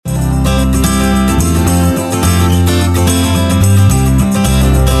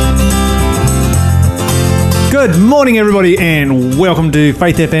Good morning, everybody, and welcome to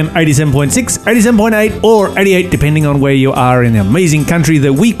Faith FM 87.6, 87.8, or 88, depending on where you are in the amazing country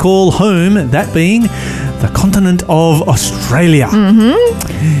that we call home, that being the continent of Australia.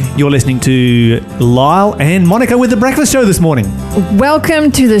 Mm-hmm. You're listening to Lyle and Monica with The Breakfast Show this morning.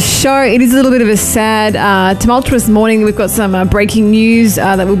 Welcome to the show. It is a little bit of a sad, tumultuous morning. We've got some breaking news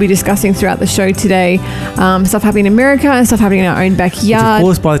that we'll be discussing throughout the show today. Stuff happening in America and stuff happening in our own backyard. Which, of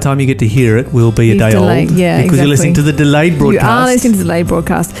course, by the time you get to hear it, will be a day delayed. old. Yeah, because exactly. You're listening to the delayed broadcast. You are listening to the delayed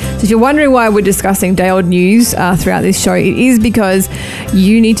broadcast. So if you're wondering why we're discussing day-old news throughout this show, it is because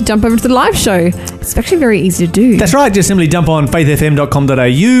you need to jump over to the live show. It's actually very easy to do. That's right. Just simply jump on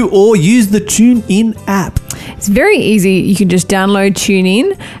faithfm.com.au or use the TuneIn app. It's very easy. You can just download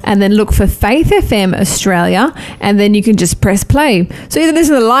TuneIn and then look for Faith FM Australia, and then you can just press play. So either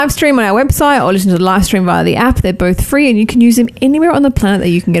listen to the live stream on our website or listen to the live stream via the app. They're both free, and you can use them anywhere on the planet that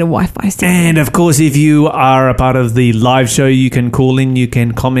you can get a Wi-Fi signal. And of course, if you are a part of the live show, you can call in, you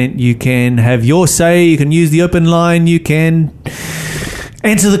can comment, you can have your say, you can use the open line, you can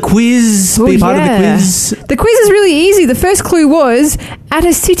answer the quiz, be part of the quiz. The quiz is really easy. The first clue was at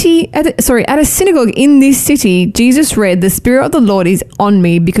a synagogue in this city, Jesus read, "The Spirit of the Lord is on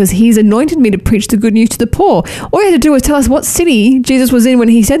me because he's anointed me to preach the good news to the poor." All you had to do was tell us what city Jesus was in when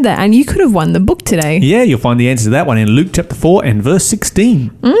he said that, and you could have won the book today. Yeah, you'll find the answer to that one in Luke chapter 4 and verse 16.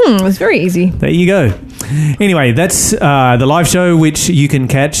 It's very easy. There you go. Anyway, that's the live show, which you can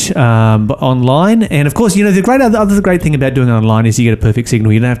catch online. And of course, you know, the other great thing about doing it online is you get a perfect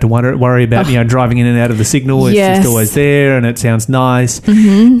signal. You don't have to worry about driving in and out of the signal. It's just always there, and it sounds nice.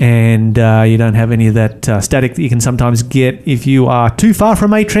 Mm-hmm. And you don't have any of that static that you can sometimes get if you are too far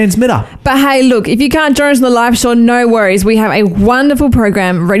from a transmitter. But hey, look, if you can't join us on the live show, no worries. We have a wonderful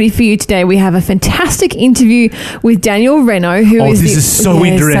program ready for you today. We have a fantastic interview with Daniel Reno, who is this is so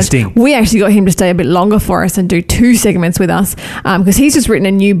interesting. We actually got him to stay a bit longer for us and do 2 segments with us because he's just written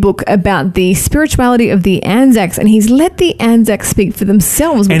a new book about the spirituality of the Anzacs, and he's let the Anzacs speak for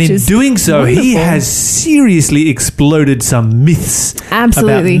themselves. And in doing so, wonderful. He has seriously exploded some myths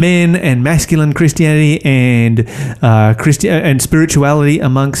Absolutely. about men and masculine Christianity and and spirituality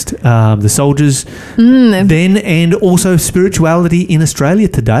amongst the soldiers then, and also spirituality in Australia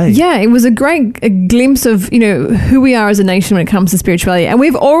today. Yeah, it was a great glimpse of, you know, who we are as a nation when it comes to spirituality. And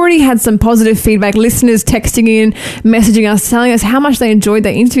we've already had some positive feedback, listeners texting in, messaging us, telling us how much they enjoyed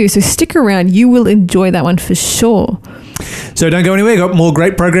that interview. So stick around. You will enjoy that one for sure. So don't go anywhere. Got more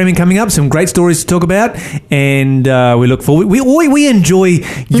great programming coming up, some great stories to talk about, and we look forward. We enjoy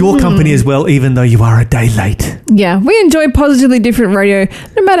your company as well, even though you are a day late. Yeah, we enjoy positively different radio,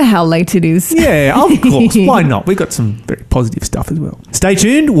 no matter how late it is. Yeah, of course. Why not? We've got some very positive stuff as well. Stay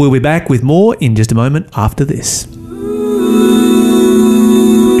tuned. We'll be back with more in just a moment after this.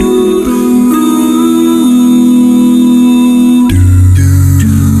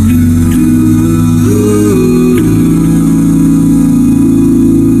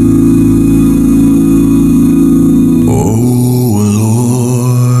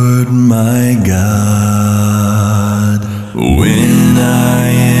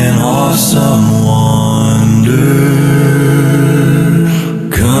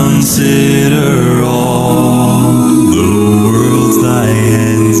 Consider all the worlds thy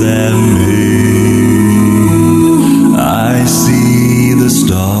hands have made. I see the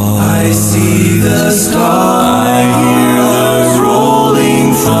stars. I see the stars. I hear the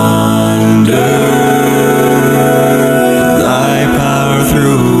rolling thunder. Thy power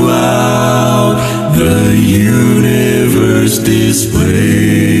throughout the universe displayed.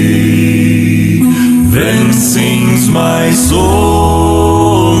 Then sings my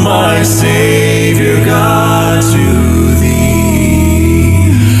soul, my Savior God, to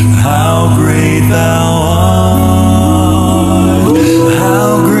thee. How great thou art,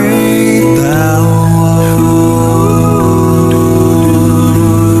 how great thou art.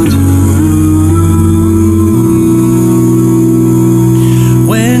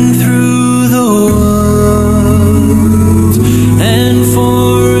 When through the woods and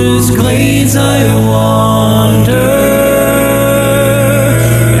forest glades I wander,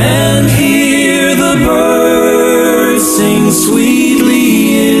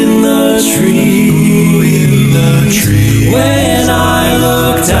 sweetly in the tree. When I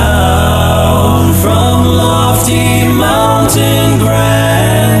look down from lofty mountain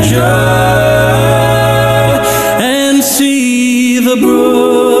grandeur and see the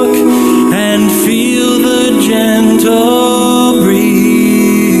brook and feel the gentle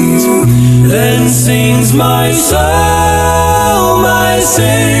breeze, then sings my soul, my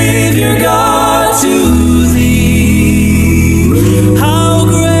Savior God, to thee. How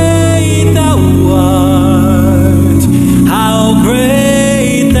great thou art.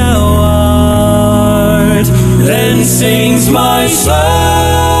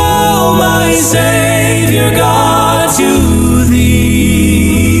 world, my Savior God, to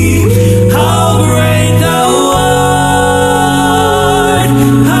thee. How great thou art,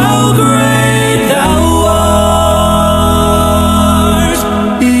 how great thou art.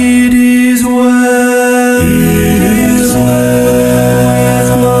 It is well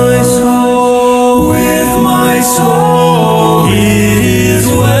with my soul. It is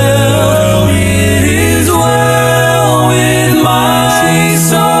well with my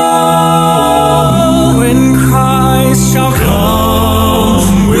soul. When Christ shall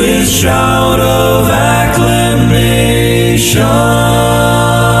come with shout of acclamation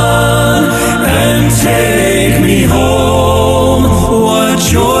and take me home, what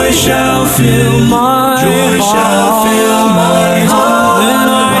joy shall fill my heart. Then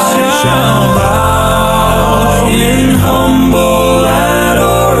I shall bow in humble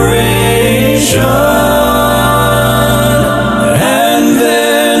adoration and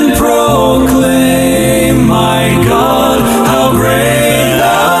then proclaim, my God, how great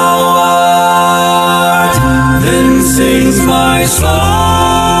thou art. Then sings my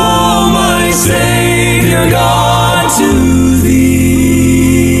soul, my Savior God, to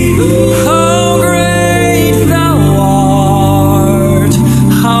thee. How great thou art,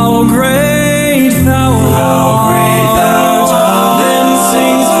 how great thou art. Then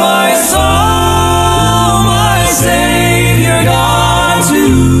sings my soul, my Savior God, to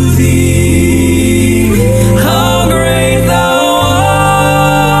thee. How great thou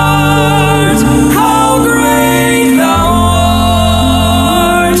art, how great thou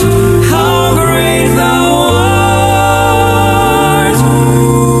art, how great thou art, how great thou art.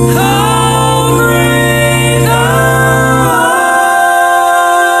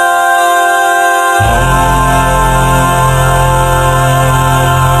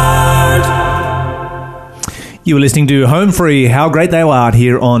 You were listening to Home Free, How Great Thou Art,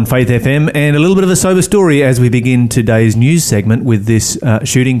 here on Faith FM, and a little bit of a sober story as we begin today's news segment with this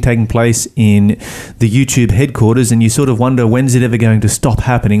shooting taking place in the YouTube headquarters, and you sort of wonder, when's it ever going to stop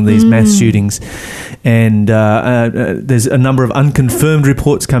happening, these mass shootings? And there's a number of unconfirmed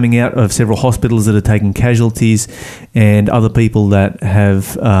reports coming out of several hospitals that are taking casualties and other people that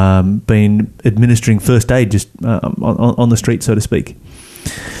have been administering first aid just on the street, so to speak.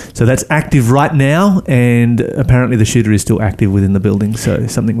 So that's active right now, and apparently the shooter is still active within the building. So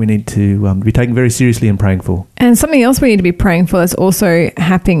something we need to be taking very seriously and praying for. And something else we need to be praying for that's also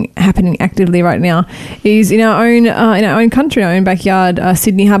happening actively right now is in our own country, our own backyard.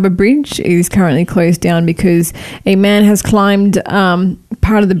 Sydney Harbour Bridge is currently closed down because a man has climbed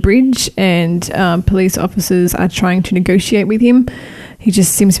part of the bridge, and police officers are trying to negotiate with him. He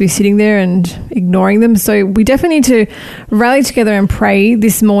just seems to be sitting there and ignoring them. So we definitely need to rally together and pray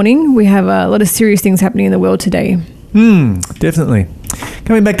this morning. We have a lot of serious things happening in the world today. Definitely.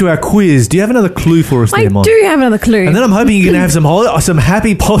 Coming back to our quiz, do you have another clue for us there, Mon? I do have another clue. And then I'm hoping you're going to have some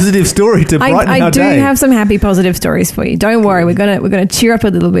happy, positive story to brighten our day. I do have some happy, positive stories for you. Don't worry, we're gonna cheer up a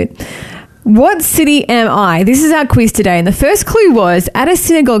little bit. What city am I? This is our quiz today. And the first clue was, at a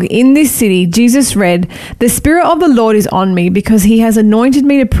synagogue in this city, Jesus read, "The Spirit of the Lord is on me because he has anointed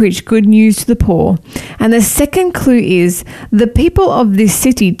me to preach good news to the poor." And the second clue is, the people of this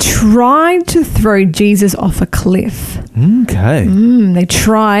city tried to throw Jesus off a cliff. Okay. They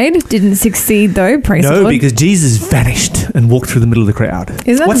tried, didn't succeed though, praise the Lord. No, because Jesus vanished and walked through the middle of the crowd.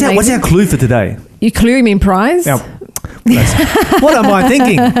 Isn't that What's amazing? our clue for today? You clue, you mean prize? Now, what am I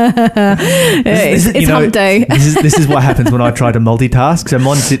thinking? It's hump day. This is what happens when I try to multitask. So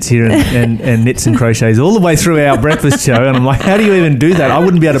Mon sits here and knits and crochets all the way through our breakfast show, and I'm like, how do you even do that? I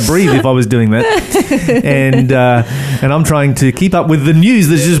wouldn't be able to breathe if I was doing that. And I'm trying to keep up with the news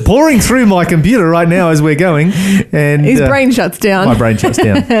that's just pouring through my computer right now as we're going. And his brain shuts down. My brain shuts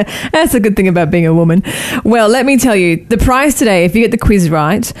down. That's a good thing about being a woman. Well, let me tell you, the prize today, if you get the quiz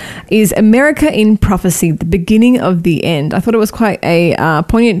right, is America in Prophecy, the beginning of the end. I thought it was quite a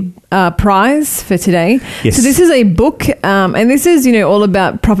poignant prize for today. Yes. So this is a book, and this is, all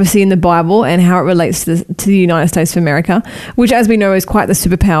about prophecy in the Bible and how it relates to the United States of America, which, as we know, is quite the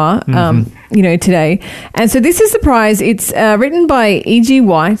superpower, today. And so this is the prize. It's written by E.G.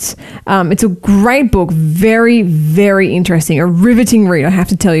 White. It's a great book, very, very interesting, a riveting read, I have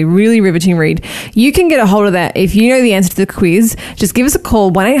to tell you, really riveting read. You can get a hold of that if you know the answer to the quiz. Just give us a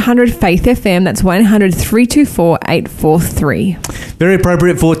call, 1-800-FAITH-FM. That's 1-800-324-843. Very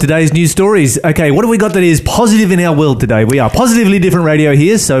appropriate for today's news stories. Okay, what have we got that is positive in our world today? We are Positively Different Radio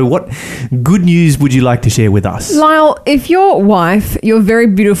here, so what good news would you like to share with us? Lyle, if your wife, your very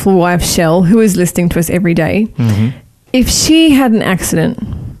beautiful wife, Shell, who is listening to us every day, if she had an accident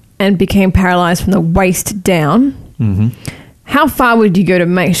and became paralyzed from the waist down, how far would you go to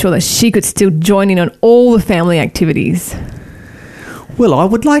make sure that she could still join in on all the family activities? Well, I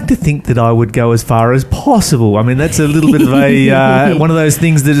would like to think that I would go as far as possible. I mean, that's a little bit of a one of those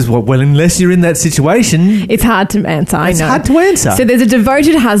things that is, well, unless you're in that situation, It's hard to answer, I know. it's hard to answer. So there's a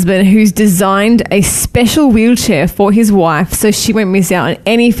devoted husband who's designed a special wheelchair for his wife so she won't miss out on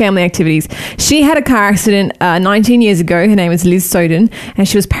any family activities. She had a car accident 19 years ago. Her name is Liz Soden, and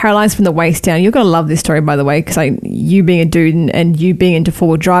she was paralyzed from the waist down. You're going to love this story, by the way, because you being a dude and you being into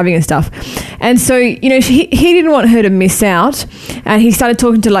forward driving and stuff. And so, he didn't want her to miss out, and he started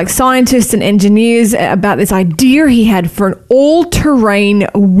talking to like scientists and engineers about this idea he had for an all-terrain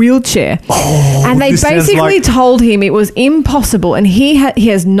wheelchair. And they this sounds basically like- told him it was impossible, and he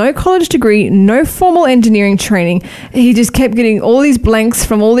has no college degree, no formal engineering training. He just kept getting all these blanks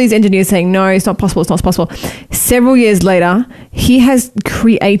from all these engineers saying, no, it's not possible, it's not possible. Several years later, he has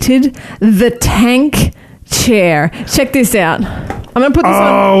created the tank chair. Check this out. I'm going to put this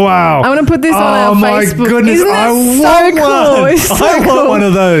on. Oh, wow. I'm going to put this on our Oh, my Facebook. goodness. Isn't that I so want cool? one. It's so I cool. want one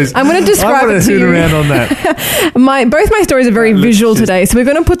of those. I'm going to describe I'm it going to to you. hoot around on that. Both my stories are very Let's visual just- today, so we're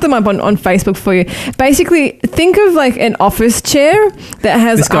going to put them up on Facebook for you. Basically, think of like an office chair that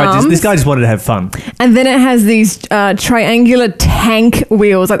has This arms, guy just wanted to have fun. and then it has these triangular tank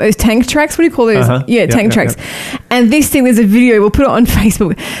wheels, like those tank tracks. What do you call those? Uh-huh. Yeah, Yep, tank yep, tracks. And this thing, there's a video. We'll put it on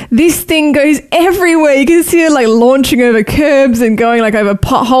Facebook. This thing goes everywhere. You can see it like launching over curbs and going like over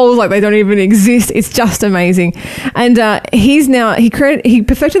potholes, like they don't even exist. It's just amazing. And he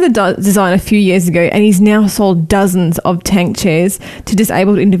perfected the design a few years ago, and he's now sold dozens of tank chairs to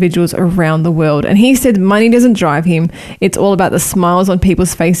disabled individuals around the world. And he said money doesn't drive him. It's all about the smiles on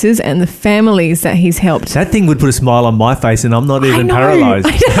people's faces and the families that he's helped. That thing would put a smile on my face, and I'm not even know. paralyzed.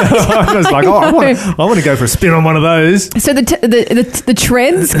 I was like, I want to go for a spin on one of those. So the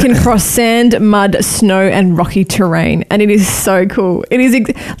treads can cross sand, mud, snow, and rocky terrain, and it is so cool. It is,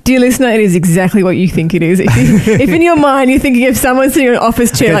 dear listener, it is exactly what you think it is. If in your mind you're thinking of someone sitting in an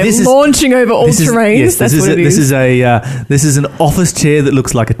office chair, Okay, like launching over all terrains, that's what it is. This is an office chair that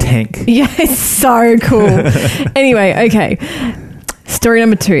looks like a tank. Yeah, it's so cool. Anyway, okay. Story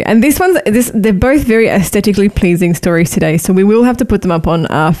number 2. And they're both very aesthetically pleasing stories today, so we will have to put them up on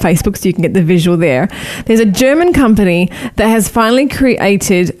Facebook so you can get the visual there. There's a German company that has finally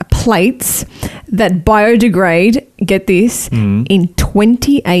created plates that biodegrade, get this, in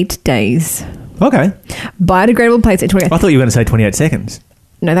 28 days. Okay. Biodegradable plates in 28. I thought you were going to say 28 seconds.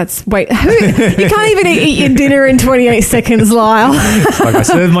 No, that's... Wait, you can't even eat your dinner in 28 seconds, Lyle. Like I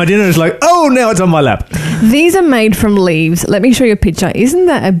served my dinner, it's like, oh, now it's on my lap. These are made from leaves. Let me show you a picture. Isn't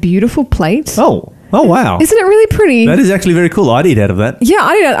that a beautiful plate? Oh, wow. Isn't it really pretty? That is actually very cool. I'd eat out of that. Yeah,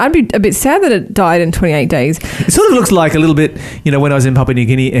 I'd be a bit sad that it died in 28 days. It sort of looks like a little bit, when I was in Papua New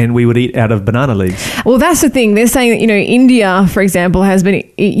Guinea and we would eat out of banana leaves. Well, that's the thing. They're saying that, India, for example, has been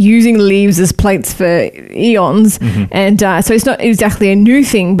using leaves as plates for eons. And so it's not exactly a new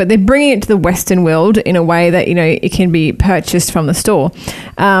thing, but they're bringing it to the Western world in a way that, it can be purchased from the store.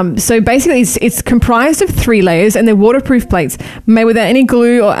 So basically, it's comprised of 3 layers, and they're waterproof plates made without any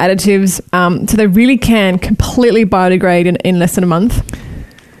glue or additives. So they really can completely biodegrade in less than a month.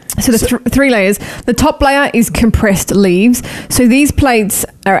 So the 3 layers. The top layer is compressed leaves. So these plates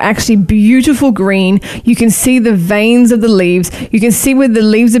are actually beautiful green. You can see the veins of the leaves. You can see where the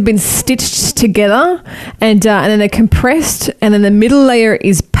leaves have been stitched together, and then they're compressed. And then the middle layer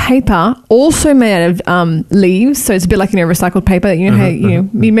is paper, also made out of leaves. So it's a bit like recycled paper that how you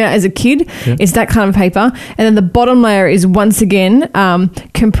made as a kid. Yeah. It's that kind of paper. And then the bottom layer is once again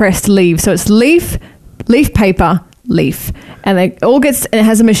compressed leaves. So it's leaf, paper, leaf, and it all gets. And it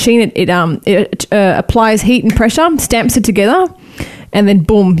has a machine. It applies heat and pressure, stamps it together, and then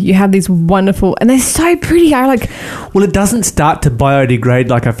boom, you have these wonderful. And they're so pretty. Well, it doesn't start to biodegrade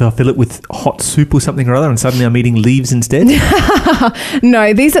like if I fill it with hot soup or something or other, and suddenly I'm eating leaves instead.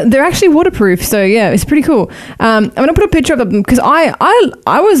 No, they're actually waterproof. So yeah, it's pretty cool. I'm gonna put a picture of them because I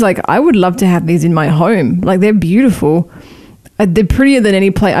was like, I would love to have these in my home. Like, they're beautiful. They're prettier than any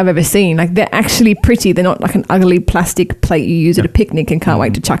plate I've ever seen. Like, they're actually pretty. They're not like an ugly plastic plate you use at a picnic and can't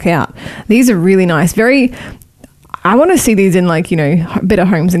wait to chuck out. These are really nice. I want to see these in Better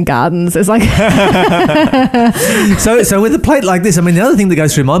Homes and Gardens. It's like So with a plate like this, I mean, the other thing that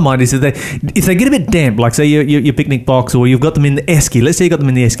goes through my mind is that if they get a bit damp, like say your picnic box, or you've got them in the esky. Let's say you got them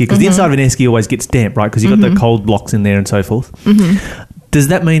in the esky, because the inside of an esky always gets damp, right? Because you've got the cold blocks in there and so forth. Does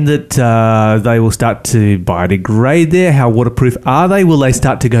that mean that they will start to biodegrade there? How waterproof are they? Will they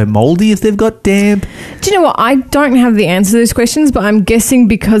start to go mouldy if they've got damp? Do you know what? I don't have the answer to those questions, but I'm guessing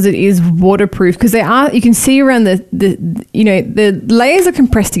because it is waterproof, because they are. You can see around the layers are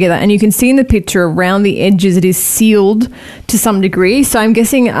compressed together, and you can see in the picture around the edges it is sealed to some degree. So I'm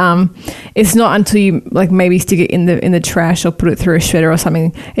guessing it's not until you like maybe stick it in the trash or put it through a shredder or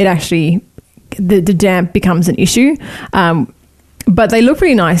something, it actually the damp becomes an issue. But they look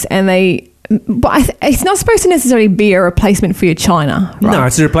really nice, and it's not supposed to necessarily be a replacement for your china, right? No,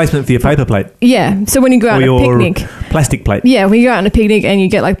 it's a replacement for your paper plate. Yeah. So when you go out on a picnic, plastic plate. Yeah, when you go out on a picnic and you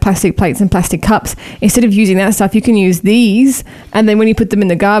get like plastic plates and plastic cups, instead of using that stuff, you can use these, and then when you put them in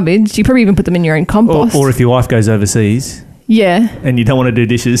the garbage, you probably even put them in your own compost. Or if your wife goes overseas. Yeah. And you don't want to do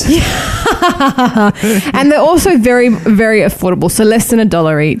dishes. And they're also very, very affordable, so less than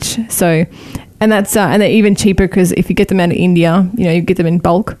 $1 each. So. And that's and they're even cheaper because if you get them out of India, you get them in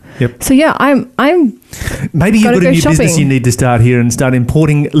bulk. Yep. So yeah, I'm. Maybe you've got a new business you need to start here and start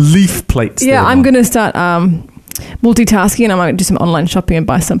importing leaf plates. Yeah, I'm going to start multitasking, and I might do some online shopping and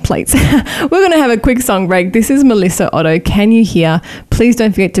buy some plates. We're going to have a quick song break. This is Melissa Otto. Can you hear? Please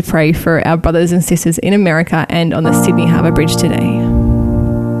don't forget to pray for our brothers and sisters in America and on the Sydney Harbour Bridge today.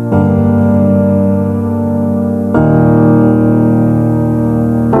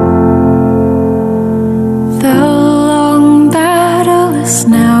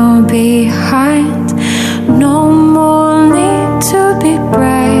 Now behind, no more need to be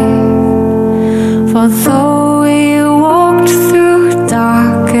brave. For though we walked through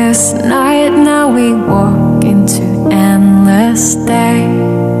darkest night, now we walk into endless day.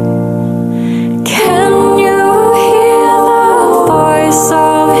 Can you hear the voice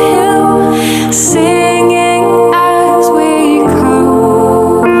of Him singing as we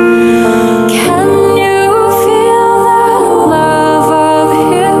come? Can you feel the love of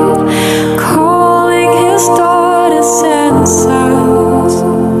Him calling His daughters and sons?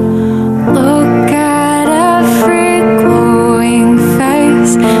 Look at every glowing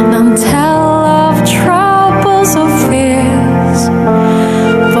face, none tell of troubles or fears.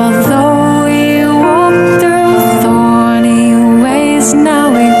 For though we walk through thorny ways, now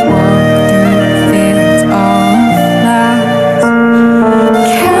we walk through fields of flowers.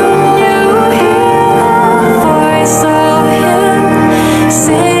 Can you hear the voice of Him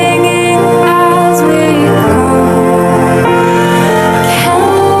singing as we come? Can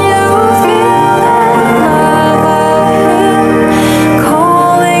you feel the love of Him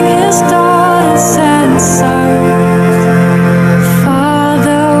calling His daughters and sons?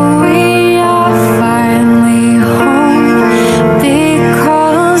 Father, we are finally home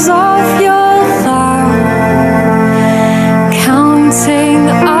because of Your love, counting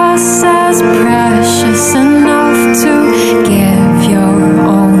us as precious enough to give Your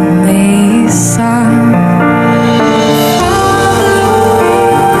only Son. Father, we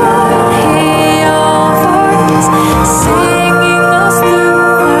hear Your voice singing us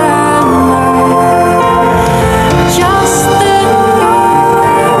through the night. Just the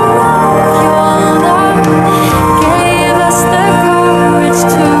knowing of Your love gave us the courage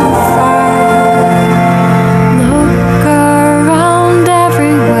to fight. Look around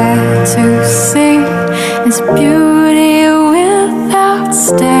everywhere to see His beauty without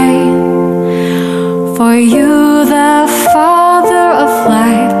stain. For You, the Father of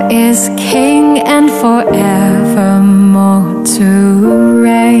light, is King and forevermore to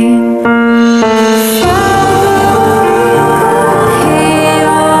reign. Father, we could hear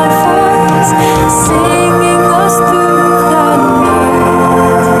Your voice singing us through the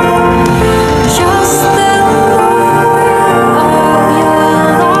night. Just the knowing of Your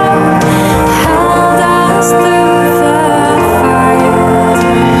love held us through the fight.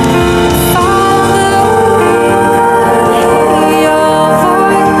 Father, we could hear Your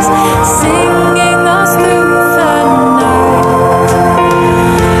voice singing us through the night.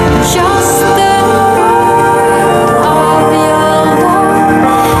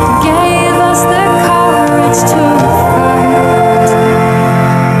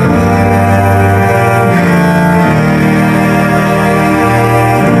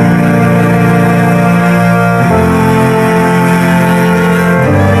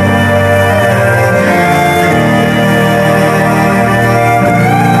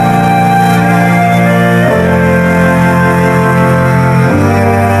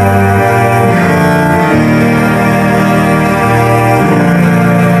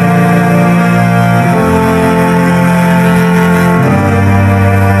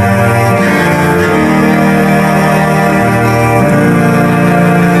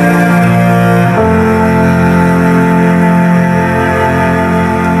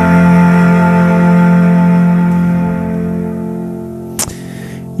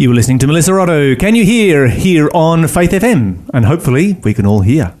 You were listening to Melissa Otto. Can you hear here on Faith FM? And hopefully we can all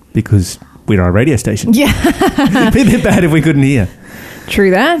hear because we're a radio station. Yeah. It'd be a bit bad if we couldn't hear. True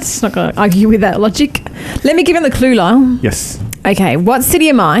that. Not going to argue with that logic. Let me give him the clue, Lyle. Yes. Okay, what city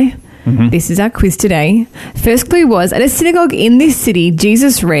am I? This is our quiz today. First clue was, at a synagogue in this city,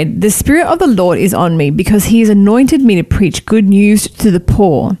 Jesus read, "The Spirit of the Lord is on me because he has anointed me to preach good news to the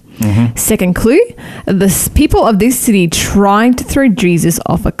poor." Second clue, the people of this city tried to throw Jesus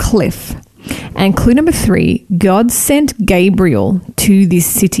off a cliff. And clue number 3, God sent Gabriel to this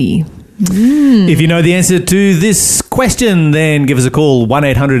city. If you know the answer to this question, then give us a call,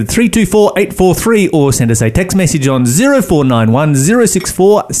 1-800-324-843, or send us a text message on 0491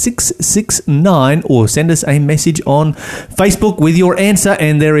 064 669, or send us a message on Facebook with your answer,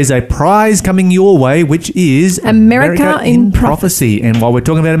 and there is a prize coming your way, which is America in Prophecy. And while we're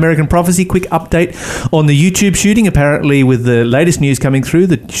talking about American Prophecy, quick update on the YouTube shooting. Apparently, with the latest news coming through,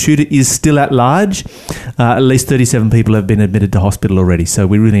 the shooter is still at large. At least 37 people have been admitted to hospital already, so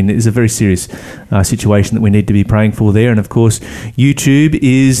we really it's a very serious situation that we need to be praying for there. And of course, YouTube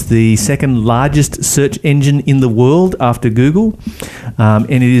is the second largest search engine in the world after Google, and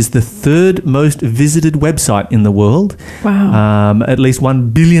it is the third most visited website in the world. Wow. At least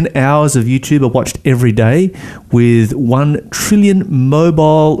 1 billion hours of YouTube are watched every day, with 1 trillion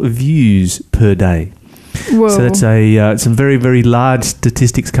mobile views per day. Whoa. So that's some very, very large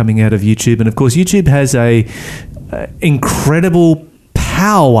statistics coming out of YouTube. And of course, YouTube has a incredible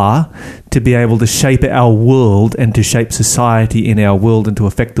power to be able to shape our world and to shape society in our world and to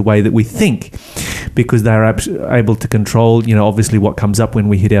affect the way that we think, because they're able to control, obviously what comes up when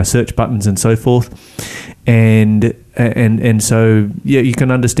we hit our search buttons and so forth. And so, yeah, you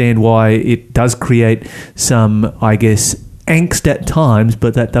can understand why it does create some, I guess, angst at times,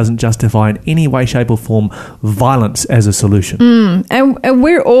 but that doesn't justify in any way, shape or form violence as a solution. And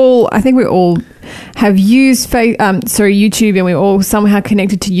I think we all have used YouTube, and we're all somehow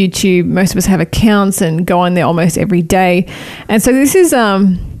connected to YouTube. Most of us have accounts and go on there almost every day. And so this is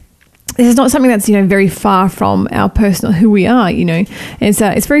not something that's, very far from our personal who we are, And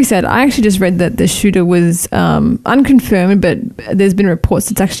it's very sad. I actually just read that the shooter was unconfirmed, but there's been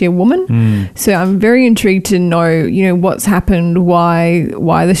reports it's actually a woman. So I'm very intrigued to know, what's happened, why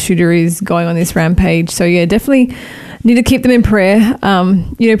the shooter is going on this rampage. So yeah, definitely need to keep them in prayer.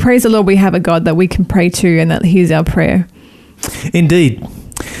 Praise the Lord, we have a God that we can pray to, and that hears our prayer. Indeed.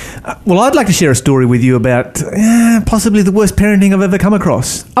 Well, I'd like to share a story with you about possibly the worst parenting I've ever come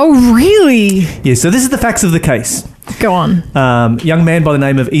across. Oh, really? Yeah, so this is the facts of the case. Go on. Young man by the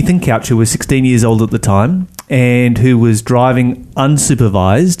name of Ethan Couch, who was 16 years old at the time and who was driving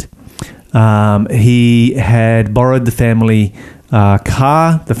unsupervised. He had borrowed the family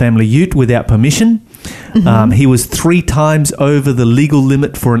car, the family ute, without permission. He was 3 times over the legal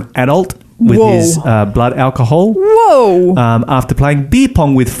limit for an adult with his blood alcohol. Whoa! After playing beer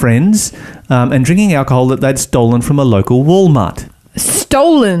pong with friends and drinking alcohol that they'd stolen from a local Walmart.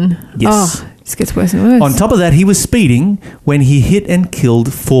 Stolen? Yes. Oh, this gets worse and worse. On top of that, he was speeding when he hit and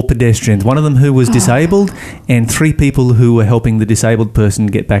killed 4 pedestrians, one of them who was disabled, and 3 people who were helping the disabled person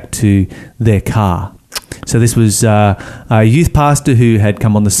get back to their car. So this was a youth pastor who had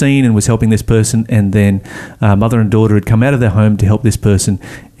come on the scene and was helping this person, and then mother and daughter had come out of their home to help this person,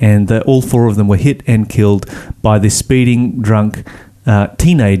 and all 4 of them were hit and killed by this speeding, drunk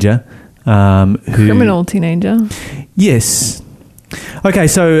teenager. Criminal teenager. Yes. Okay,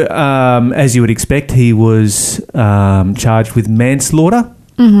 so as you would expect, he was charged with manslaughter,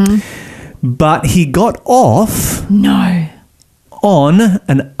 but he got off... No. on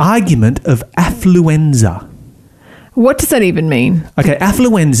an argument of affluenza. What does that even mean? Okay,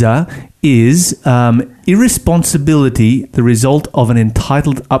 affluenza is irresponsibility, the result of an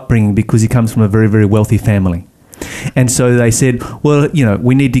entitled upbringing, because he comes from a very, very wealthy family. And so they said, well,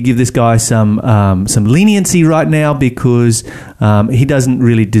 we need to give this guy some leniency right now because he doesn't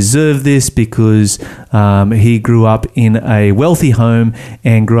really deserve this, because he grew up in a wealthy home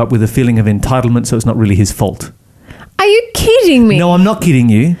and grew up with a feeling of entitlement, so it's not really his fault. Are you kidding me? No, I'm not kidding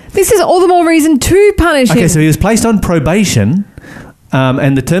you. This is all the more reason to punish him. Okay, so he was placed on probation,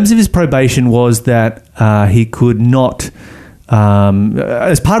 and the terms of his probation was that he could not,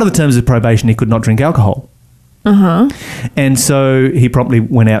 as part of the terms of probation, he could not drink alcohol. And so he promptly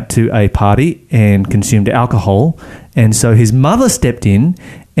went out to a party and consumed alcohol, and so his mother stepped in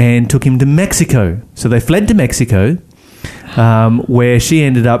and took him to Mexico. So they fled to Mexico, where she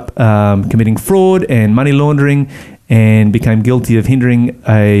ended up committing fraud and money laundering, and became guilty of hindering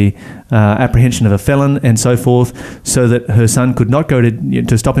a apprehension of a felon and so forth, so that her son could not go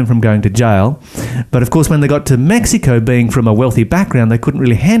to stop him from going to jail. But of course, when they got to Mexico, being from a wealthy background, they couldn't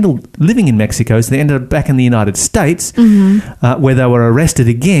really handle living in Mexico, so they ended up back in the United States, where they were arrested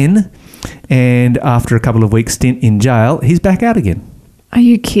again, and after a couple of weeks stint in jail, he's back out again. Are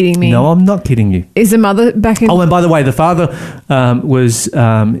you kidding me? No, I'm not kidding you. Is the mother back in? Oh, and by the way, the father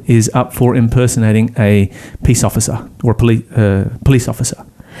is up for impersonating a peace officer or a police officer.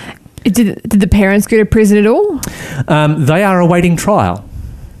 Did the parents go to prison at all? They are awaiting trial.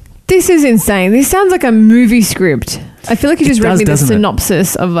 This is insane. This sounds like a movie script. I feel like you just read me the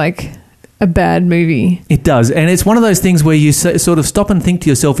synopsis of like a bad movie. It does. And it's one of those things where you sort of stop and think to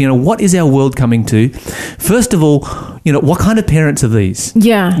yourself, what is our world coming to? First of all, what kind of parents are these?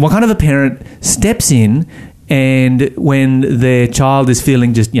 Yeah. What kind of a parent steps in and when their child is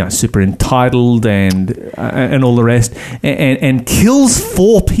feeling just, super entitled and all the rest and kills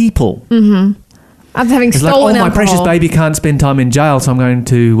 4 people? Mm-hmm. After having stolen my precious baby can't spend time in jail, so I'm going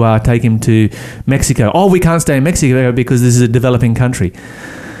to take him to Mexico. Oh, we can't stay in Mexico because this is a developing country.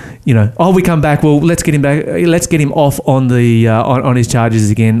 We come back. Well, let's get him back. Let's get him off on the on his charges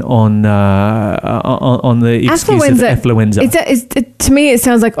again on the excuse of affluenza. To me, it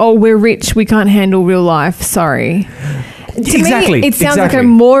sounds like, we're rich, we can't handle real life. Sorry. Exactly. Me, it sounds like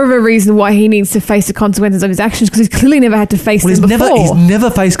more of a reason why he needs to face the consequences of his actions, because he's clearly never had to face them before. He's never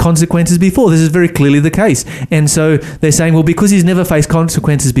faced consequences before. This is very clearly the case. And so they're saying, well, because he's never faced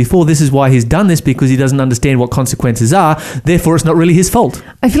consequences before, this is why he's done this, because he doesn't understand what consequences are. Therefore, it's not really his fault.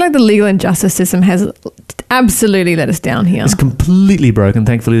 I feel like the legal and justice system has absolutely let us down here. It's completely broken.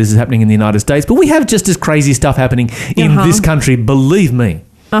 Thankfully, this is happening in the United States. But we have just as crazy stuff happening in this country, believe me.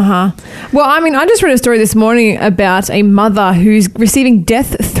 Well, I just read a story this morning about a mother who's receiving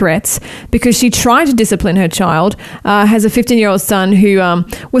death threats because she tried to discipline her child. Has a 15-year-old son who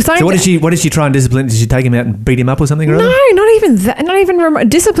was starting. So what did she try and discipline? Did she take him out and beat him up or something? No, not even that. Not even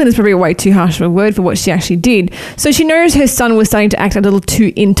discipline is probably way too harsh of a word for what she actually did. So she noticed her son was starting to act a little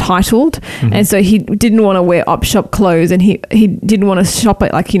too entitled, and so he didn't want to wear op-shop clothes, and he didn't want to shop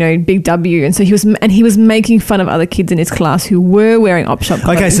at Big W, and so he was making fun of other kids in his class who were wearing op-shop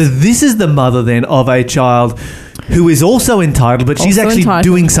clothes. Okay, so this is the mother then of a child who is also entitled, but she's actually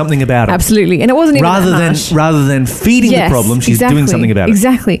doing something about it. Absolutely. And it wasn't even rather than feeding the problem, she's doing something about it.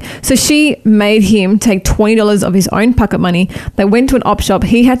 Exactly. So she made him take $20 of his own pocket money. They went to an op shop.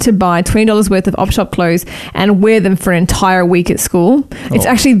 He had to buy $20 worth of op shop clothes and wear them for an entire week at school. It's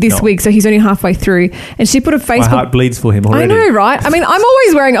actually this week, so he's only halfway through. And she put a Facebook... My heart bleeds for him already. I know, right? I'm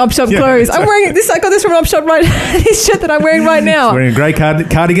always wearing op shop clothes. I'm wearing this. I got this from an op shop right this shirt that I'm wearing right now. She's wearing a grey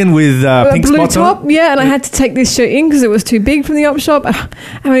cardigan with pink blue spots top, on it. Yeah, and I had to take this shirt in because it was too big from the op shop.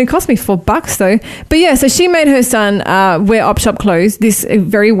 It cost me $4 though. But yeah, so she made her son wear op shop clothes this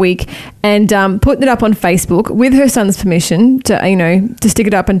very week and put it up on Facebook with her son's permission to stick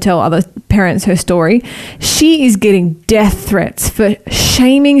it up and tell other parents her story. She is getting death threats for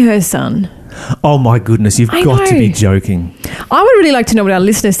shaming her son. Oh my goodness, you've got to be joking. I would really like to know what our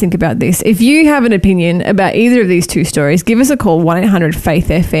listeners think about this. If you have an opinion about either of these two stories, give us a call,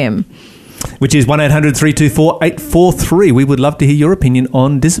 1-800-FAITH-FM. Which is 1-800-324-843. We would love to hear your opinion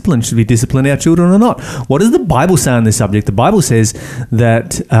on discipline. Should we discipline our children or not? What does the Bible say on this subject? The Bible says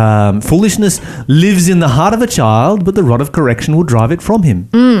that foolishness lives in the heart of a child, but the rod of correction will drive it from him.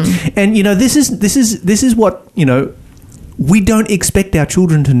 And this is what we don't expect our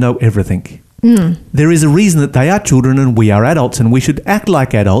children to know everything. There is a reason that they are children and we are adults, and we should act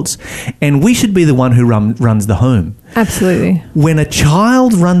like adults, and we should be the one who runs the home. Absolutely. When a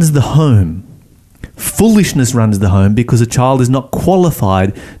child runs the home, foolishness runs the home because a child is not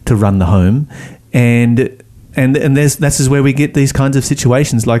qualified to run the home, and this is where we get these kinds of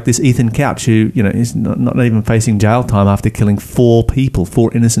situations like this Ethan Couch, who is not even facing jail time after killing 4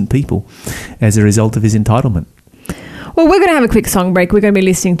 innocent people as a result of his entitlement. Well, we're going to have a quick song break. We're going to be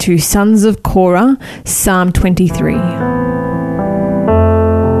listening to Sons of Korah, Psalm 23.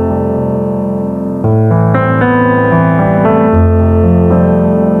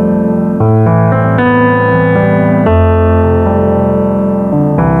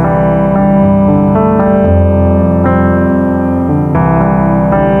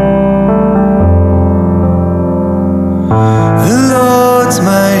 The Lord's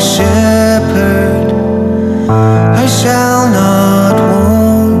my shepherd, I shall not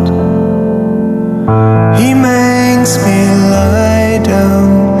want. He makes me lie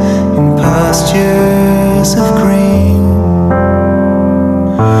down in pastures of green.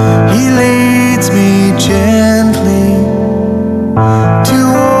 He leads me gently to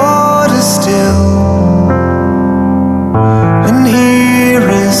water still.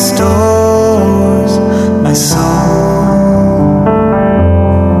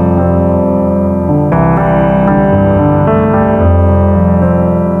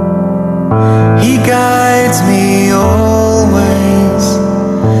 guides me always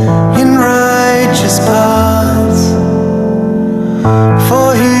in righteous paths.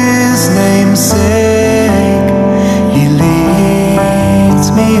 For his name's sake, he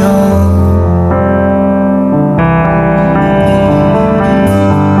leads me home.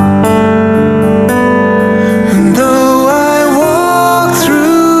 And though I walk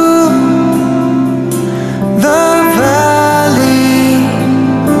through the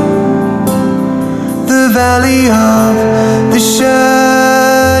valley of the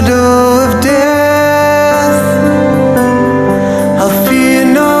shadow of death, I'll fear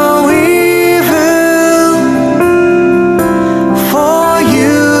no evil, for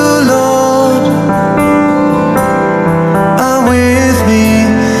you, Lord, are with me.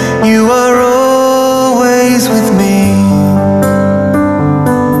 You are always with me.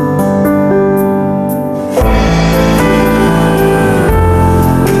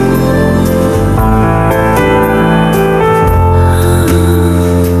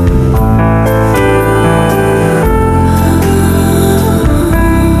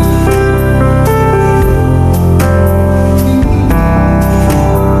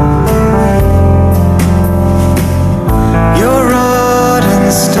 Your rod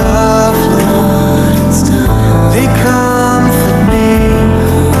and staff, Lord, they comfort me.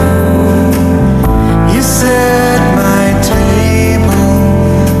 You set my table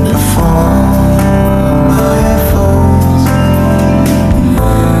before my foes,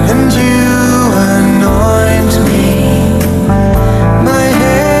 and you anoint me, my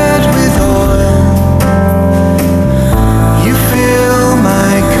head with oil. You fill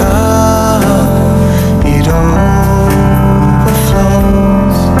my cup, it overflows.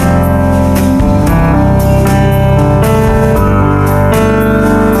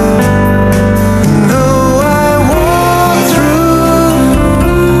 Though I walk through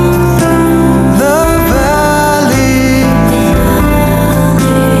the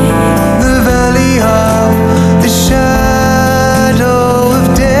valley of the shadow of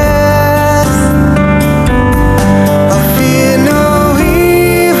death, I'll fear no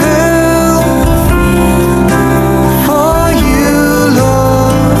evil, for you,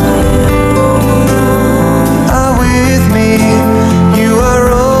 Lord, are with me. You are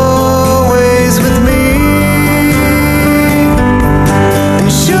always with me. And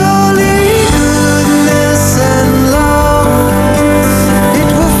surely goodness and love, it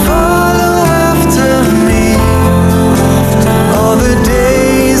will follow after me all the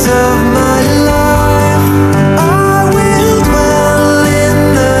days of my life. I will dwell in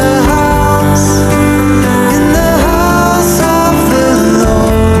the house of the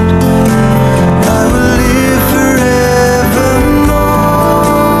Lord. I will live forevermore.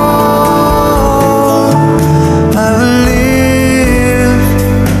 I will live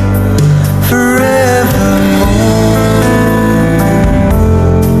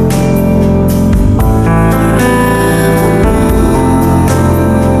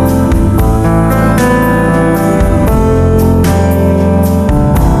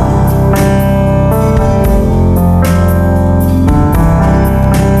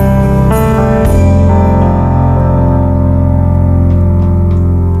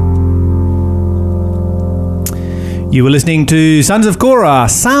You were listening to Sons of Korah,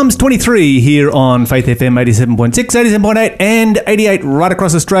 Psalms 23 here on Faith FM 87.6, 87.8 and 88 right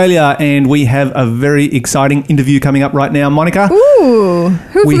across Australia. And we have a very exciting interview coming up right now, Monica. Ooh,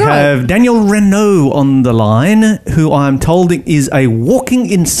 who We forgot? have Daniel Renaud on the line, who I'm told is a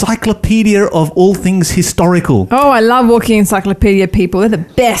walking encyclopedia of all things historical. Oh, I love walking encyclopedia people. They're the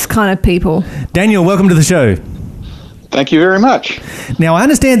best kind of people. Daniel, welcome to the show. Thank you very much. Now, I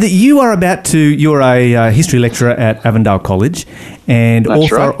understand that you're a history lecturer at Avondale College and That's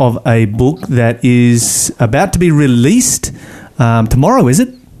author right. of a book that is about to be released tomorrow, is it?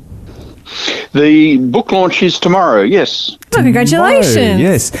 The book launch is tomorrow, yes. Oh, congratulations. Tomorrow,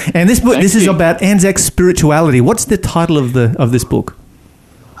 yes. And this book, Thank this is you. about Anzac spirituality. What's the title of this book?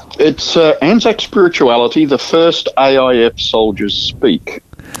 It's Anzac Spirituality, the first AIF soldiers speak.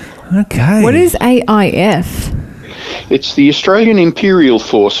 Okay. What is AIF? It's the Australian Imperial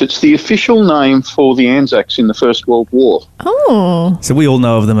Force. It's the official name for the Anzacs in the First World War. Oh. So we all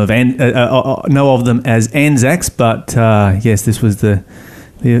know of them as Anzacs, but yes, this was the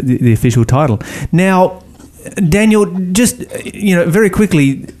official title. Now, Daniel, just very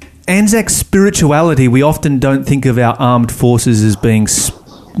quickly, Anzac spirituality. We often don't think of our armed forces as being,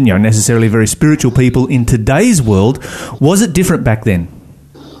 necessarily very spiritual people in today's world. Was it different back then?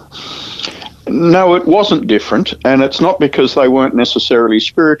 No, it wasn't different, and it's not because they weren't necessarily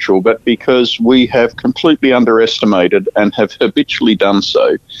spiritual, but because we have completely underestimated and have habitually done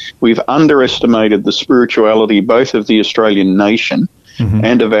so. We've underestimated the spirituality both of the Australian nation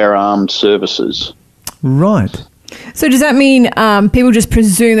and of our armed services. Right. So does that mean people just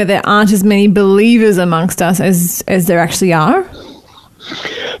presume that there aren't as many believers amongst us as there actually are?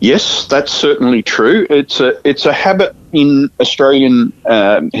 Yes, that's certainly true. It's a habit in Australian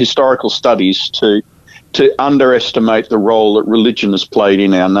historical studies to underestimate the role that religion has played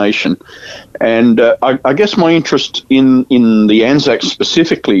in our nation. And I guess my interest in the Anzacs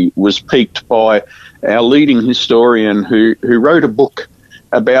specifically was piqued by our leading historian who wrote a book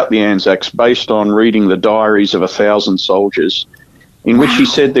about the Anzacs based on reading the diaries of 1,000 soldiers, in which he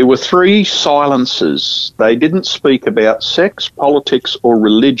said there were 3 silences. They didn't speak about sex, politics, or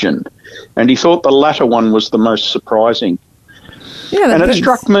religion. And he thought the latter one was the most surprising. Yeah, and it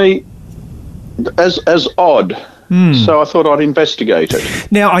struck me as odd. So I thought I'd investigate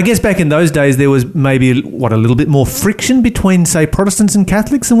it. Now, I guess back in those days there was maybe, a little bit more friction between, say, Protestants and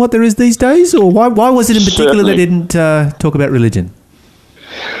Catholics than what there is these days? Or why was it in particular Certainly. they didn't talk about religion?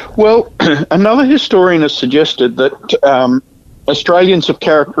 Well, another historian has suggested that Australians have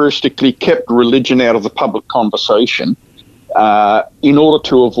characteristically kept religion out of the public conversation in order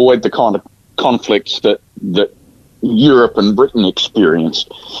to avoid the kind of conflicts that Europe and Britain experienced.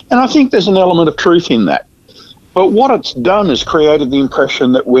 And I think there's an element of truth in that. But what it's done is created the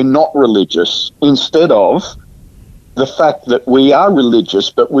impression that we're not religious, instead of the fact that we are religious,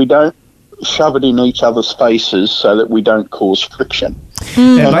 but we don't shove it in each other's faces so that we don't cause friction.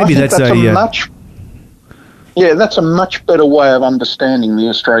 And maybe that's that's a much better way of understanding the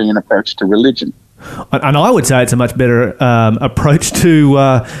Australian approach to religion. And I would say it's a much better approach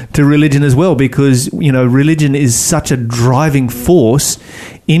to religion as well, because religion is such a driving force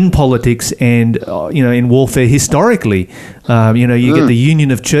in politics and in warfare historically. You get the union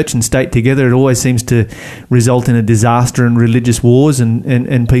of church and state together. It always seems to result in a disaster and religious wars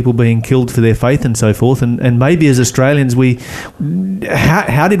and people being killed for their faith and so forth. And maybe as Australians,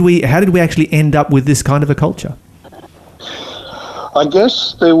 how did we actually end up with this kind of a culture? I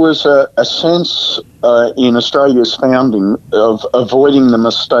guess there was a sense in Australia's founding of avoiding the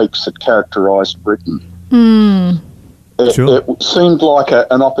mistakes that characterised Britain. It seemed like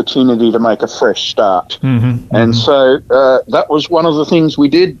an opportunity to make a fresh start. And so that was one of the things we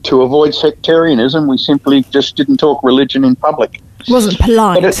did to avoid sectarianism. We simply just didn't talk religion in public. It wasn't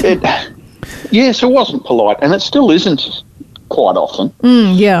polite. But yes, it wasn't polite, and it still isn't quite often.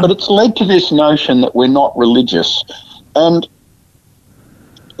 Yeah. But it's led to this notion that we're not religious. And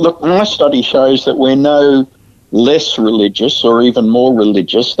look, my study shows that we're no less religious or even more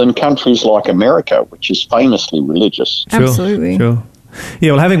religious than countries like America, which is famously religious. Absolutely. Sure.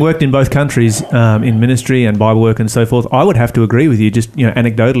 Yeah, well, having worked in both countries in ministry and Bible work and so forth, I would have to agree with you, just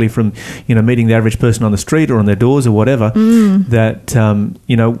anecdotally from meeting the average person on the street or on their doors or whatever, that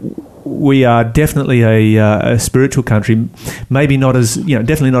we are definitely a spiritual country, maybe not as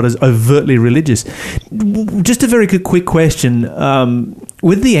definitely not as overtly religious. Just a very quick question: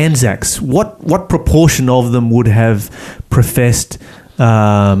 with the Anzacs, what proportion of them would have professed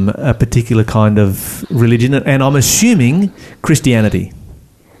a particular kind of religion? And I'm assuming Christianity.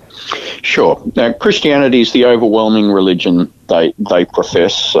 Sure. Now, Christianity is the overwhelming religion they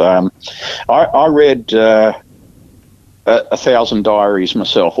profess. I read 1,000 diaries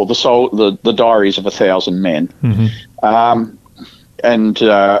myself, or the diaries of 1,000 men. And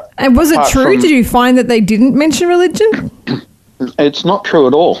was it true? Did you find that they didn't mention religion? It's not true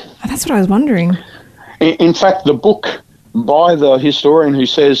at all. Oh, that's what I was wondering. In fact, the book by the historian who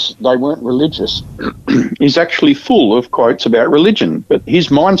says they weren't religious is actually full of quotes about religion, but his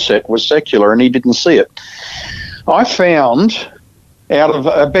mindset was secular and he didn't see it. I found out of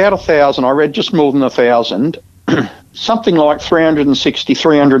about 1,000, I read just more than 1,000, something like 360,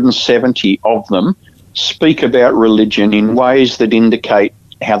 370 of them speak about religion in ways that indicate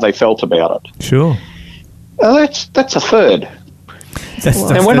how they felt about it. Sure. That's a third.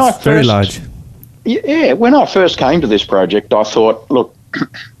 That's very large. Yeah, when I first came to this project, I thought, look,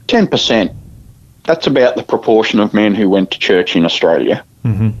 10%, that's about the proportion of men who went to church in Australia.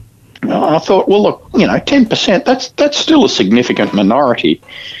 I thought, well, look, 10%, that's still a significant minority.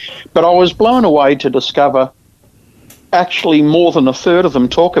 But I was blown away to discover actually more than a third of them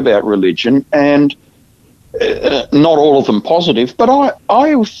talk about religion, and not all of them positive, but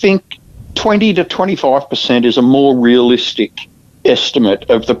I think 20 to 25% is a more realistic estimate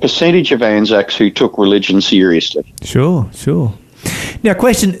of the percentage of Anzacs who took religion seriously. Sure. Now,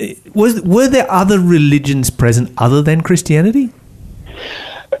 question, were there other religions present other than Christianity?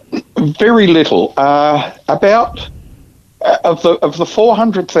 Very little. About of the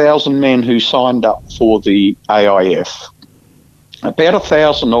 400,000 men who signed up for the AIF, about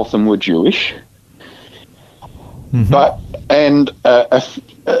 1,000 of them were Jewish, but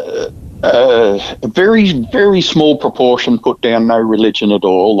a very, very small proportion put down no religion at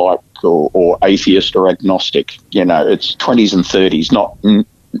all, like or atheist or agnostic. You know, it's 20s and 30s, not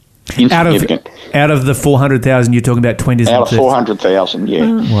insignificant. Out of the 400,000, you're talking about 20s and 30s? Out of 400,000, yeah.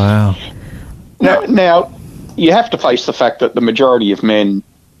 Wow. Now, you have to face the fact that the majority of men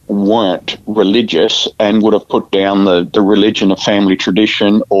weren't religious and would have put down the religion of family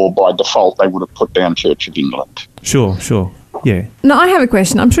tradition, or by default they would have put down Church of England. Sure. Yeah. Now, I have a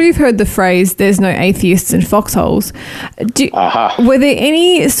question. I'm sure you've heard the phrase, there's no atheists in foxholes. Were there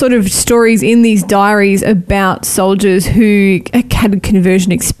any sort of stories in these diaries about soldiers who had a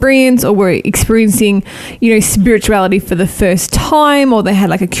conversion experience or were experiencing, spirituality for the first time, or they had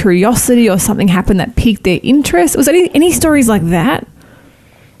like a curiosity or something happened that piqued their interest? Was there any stories like that?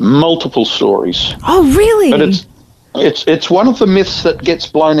 Multiple stories. Oh, really? But it's one of the myths that gets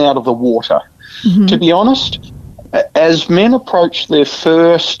blown out of the water. Mm-hmm. To be honest, as men approached their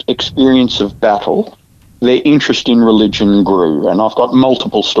first experience of battle, their interest in religion grew, and I've got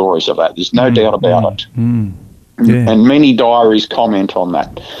multiple stories of that. There's no doubt about it. Yeah. And many diaries comment on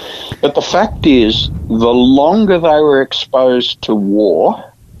that. But the fact is, the longer they were exposed to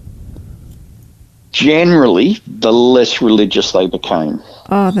war, generally, the less religious they became.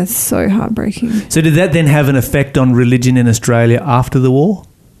 Oh, that's so heartbreaking. So did that then have an effect on religion in Australia after the war?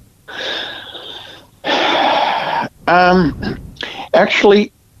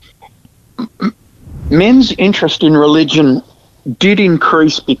 Actually, men's interest in religion did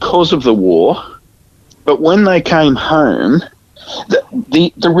increase because of the war, but when they came home,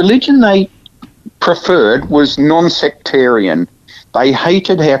 the religion they preferred was non-sectarian. They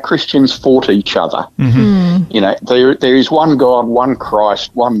hated how Christians fought each other. Mm-hmm. There is one God, one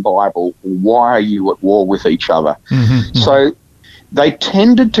Christ, one Bible. Why are you at war with each other? Mm-hmm. So they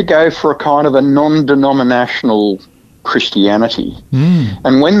tended to go for a kind of a non-denominational Christianity.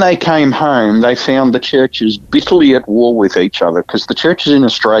 And when they came home, they found the churches bitterly at war with each other, because the churches in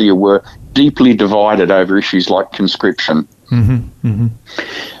Australia were deeply divided over issues like conscription. Mm-hmm. Mm-hmm.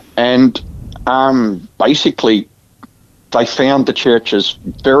 And basically, they found the churches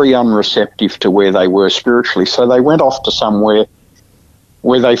very unreceptive to where they were spiritually, so they went off to somewhere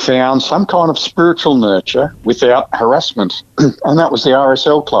where they found some kind of spiritual nurture without harassment, and that was the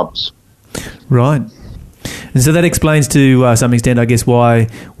RSL clubs. Right. And so that explains to some extent, I guess, why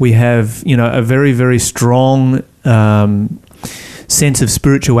we have, a very, very strong sense of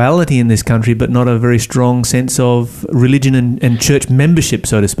spirituality in this country, but not a very strong sense of religion and church membership,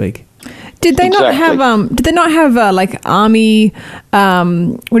 so to speak. Did they not have? Did they not have like army?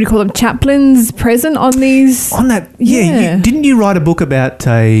 What do you call them? Chaplains present on these? On that, yeah. Didn't you write a book about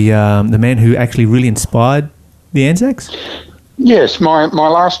the man who actually really inspired the Anzacs? Yes, my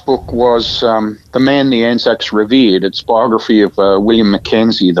last book was The Man the Anzacs Revered. It's biography of William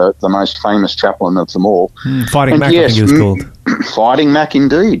Mackenzie, the most famous chaplain of them all. Fighting Mac, I think it was called. Fighting Mac,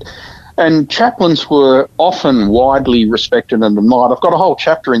 indeed. And chaplains were often widely respected and admired. I've got a whole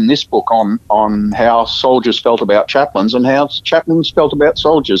chapter in this book on how soldiers felt about chaplains and how chaplains felt about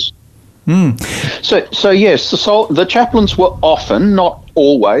soldiers. So yes, the chaplains were often, not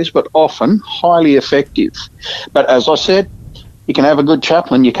always, but often highly effective. But as I said, you can have a good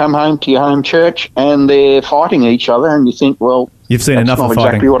chaplain, you come home to your home church and they're fighting each other, and you think, well, you've seen enough of fighting.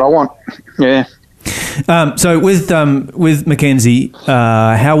 Exactly what I want. Yeah. So with Mackenzie,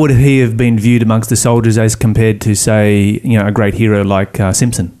 how would he have been viewed amongst the soldiers as compared to, say, a great hero like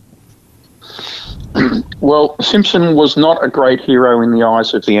Simpson? Well, Simpson was not a great hero in the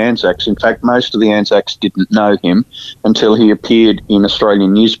eyes of the Anzacs. In fact, most of the Anzacs didn't know him until he appeared in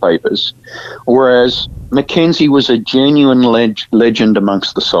Australian newspapers, whereas Mackenzie was a genuine legend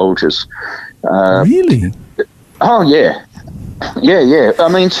amongst the soldiers. Really? Oh, yeah. Yeah. I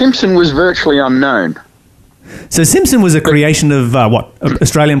mean, Simpson was virtually unknown. So Simpson was a creation of,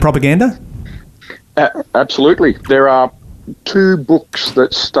 Australian propaganda? Absolutely. There are 2 books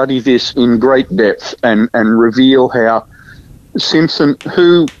that study this in great depth and reveal how Simpson,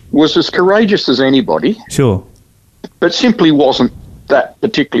 who was as courageous as anybody, sure, but simply wasn't that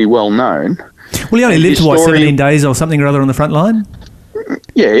particularly well known. Well, he only lived, 17 days or something or other on the front line?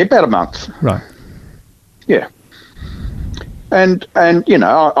 Yeah, about a month. Right. Yeah. And I'm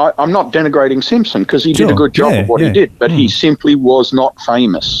not denigrating Simpson, because he did a good job of what he did, but he simply was not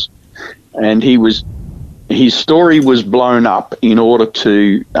famous. And he was his story was blown up in order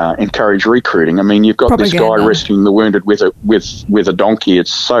to encourage recruiting. I mean, you've got this Propaganda. guy rescuing the wounded with a donkey.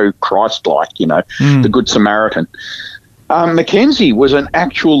 It's so Christ-like, the Good Samaritan. Mackenzie was an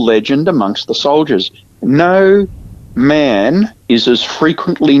actual legend amongst the soldiers. No man is as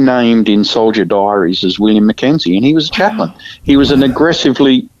frequently named in soldier diaries as William Mackenzie, and he was a chaplain. He was an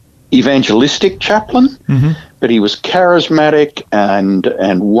aggressively evangelistic chaplain, but he was charismatic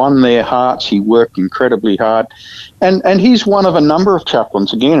and won their hearts. He worked incredibly hard. And he's one of a number of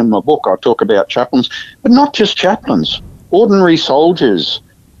chaplains. Again, in my book, I talk about chaplains, but not just chaplains. Ordinary soldiers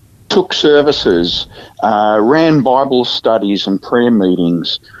took services, ran Bible studies and prayer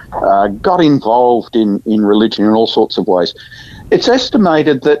meetings, got involved in religion in all sorts of ways. It's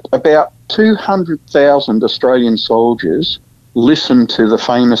estimated that about 200,000 Australian soldiers listened to the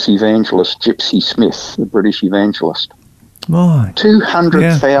famous evangelist Gypsy Smith, the British evangelist. Right.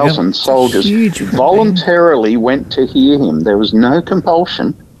 200,000 soldiers Huge. voluntarily went to hear him. There was no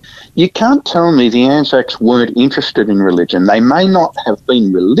compulsion. You can't tell me the Anzacs weren't interested in religion. They may not have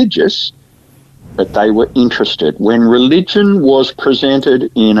been religious, but they were interested. When religion was presented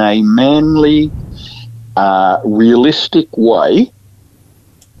in a manly, realistic way,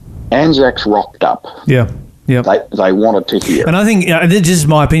 Anzacs rocked up. Yeah. Yeah. They wanted to hear. And I think, this is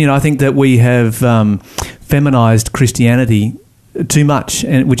my opinion, I think that we have feminized Christianity too much,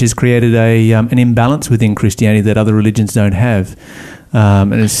 which has created an imbalance within Christianity that other religions don't have.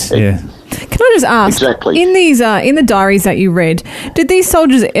 And it's, Can I just ask, Exactly. in these in the diaries that you read, did these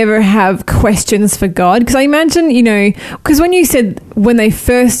soldiers ever have questions for God? Because I imagine, because when you said when they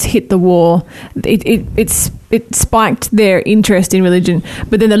first hit the war, it spiked their interest in religion,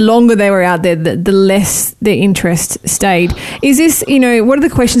 but then the longer they were out there, the less their interest stayed. Is this, what are the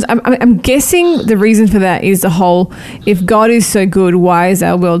questions? I'm guessing the reason for that is the whole, if God is so good, why is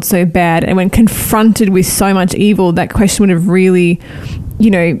our world so bad? And when confronted with so much evil, that question would have really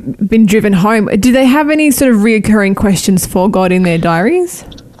been driven home. Do they have any sort of reoccurring questions for God in their diaries?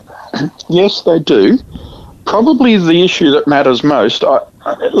 Yes, they do. Probably the issue that matters most,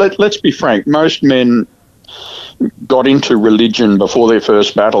 let's be frank, most men got into religion before their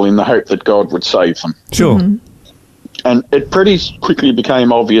first battle in the hope that God would save them. sure. And it pretty quickly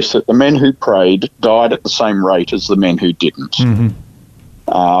became obvious that the men who prayed died at the same rate as the men who didn't.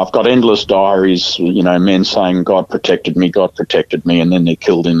 I've got endless diaries, men saying, God protected me, and then they're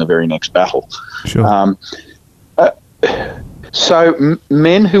killed in the very next battle. Sure. So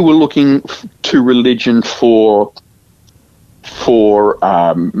men who were looking to religion for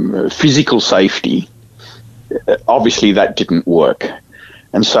physical safety, obviously that didn't work.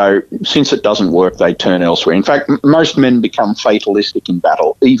 And so since it doesn't work, they turn elsewhere. In fact, most men become fatalistic in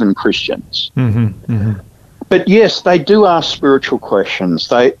battle, even Christians. But yes, they do ask spiritual questions.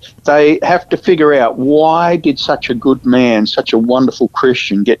 They have to figure out, why did such a good man, such a wonderful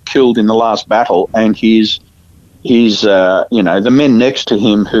Christian, get killed in the last battle, and his the men next to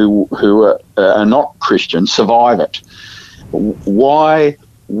him who are not Christians survive it? Why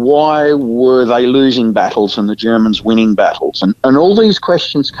were they losing battles and the Germans winning battles? And all these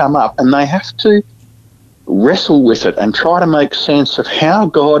questions come up, and they have to wrestle with it and try to make sense of how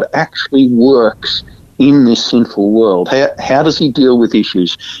God actually works in this sinful world. How does he deal with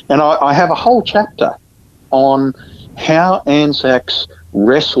issues? And I have a whole chapter on how Anzacs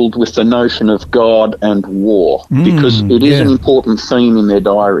wrestled with the notion of God and war, because it is an important theme in their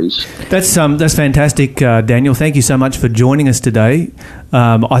diaries. That's fantastic, Daniel. Thank you so much for joining us today.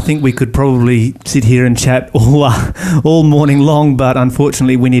 I think we could probably sit here and chat all morning long, but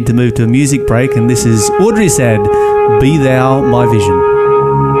unfortunately we need to move to a music break, and this is Audrey Sad, Be Thou My Vision.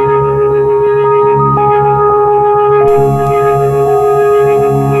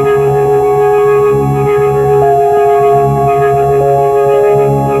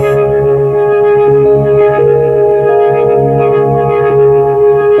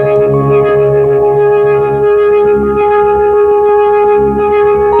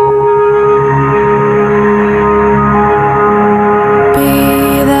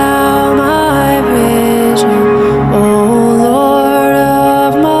 Be thou my vision, O Lord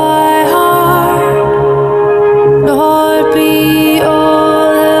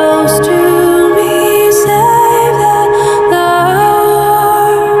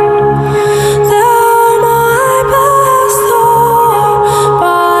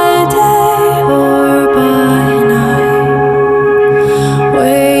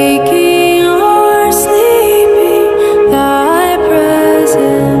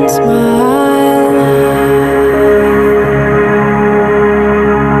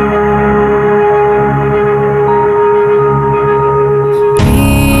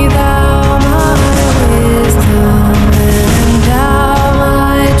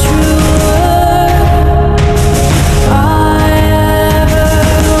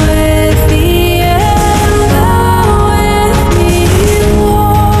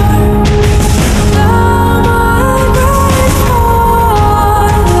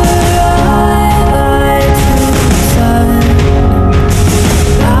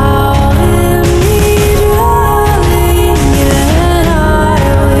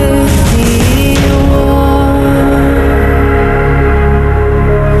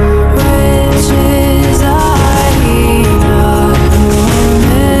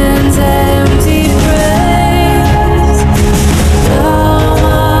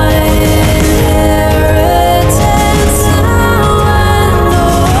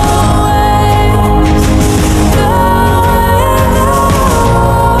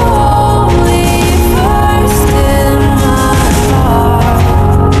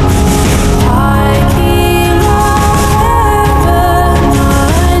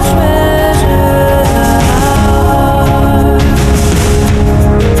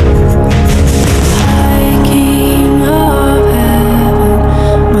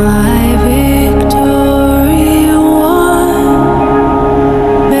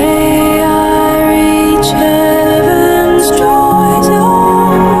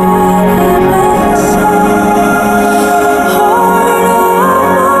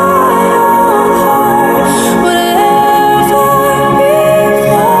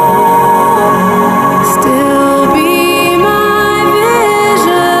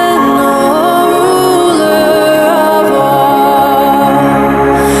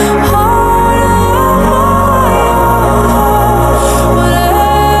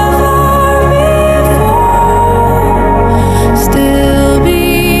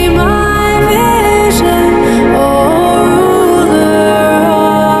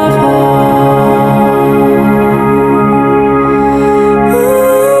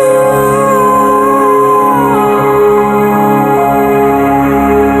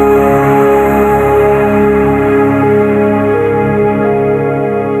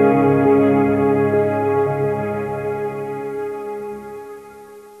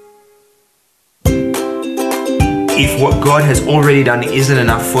if what God has already done isn't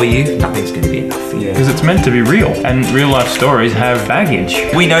enough for you, nothing's going to be enough for you. Because it's meant to be real, and real life stories have baggage.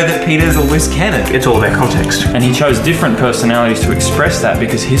 We know that Peter's a loose cannon. It's all about context. And he chose different personalities to express that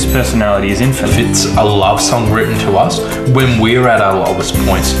because his personality is infinite. If it's a love song written to us, when we're at our lowest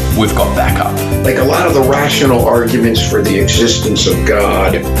points, we've got backup. Like a lot of the rational arguments for the existence of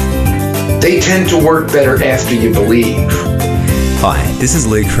God, they tend to work better after you believe. Hi, this is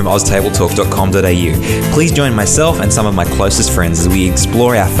Luke from oztabletalk.com.au. Please join myself and some of my closest friends as we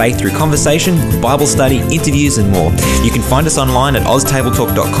explore our faith through conversation, Bible study, interviews and more. You can find us online at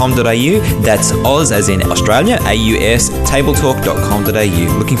oztabletalk.com.au. That's Oz as in Australia, AUS,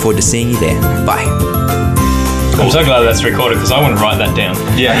 tabletalk.com.au. Looking forward to seeing you there. Bye. I'm so glad that's recorded because I want to write that down.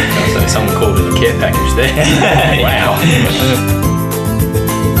 Yeah. So someone called it a care package there. Wow.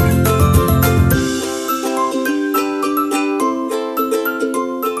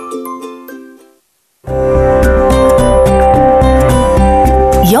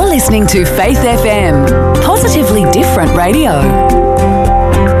 You're listening to Faith FM, positively different radio.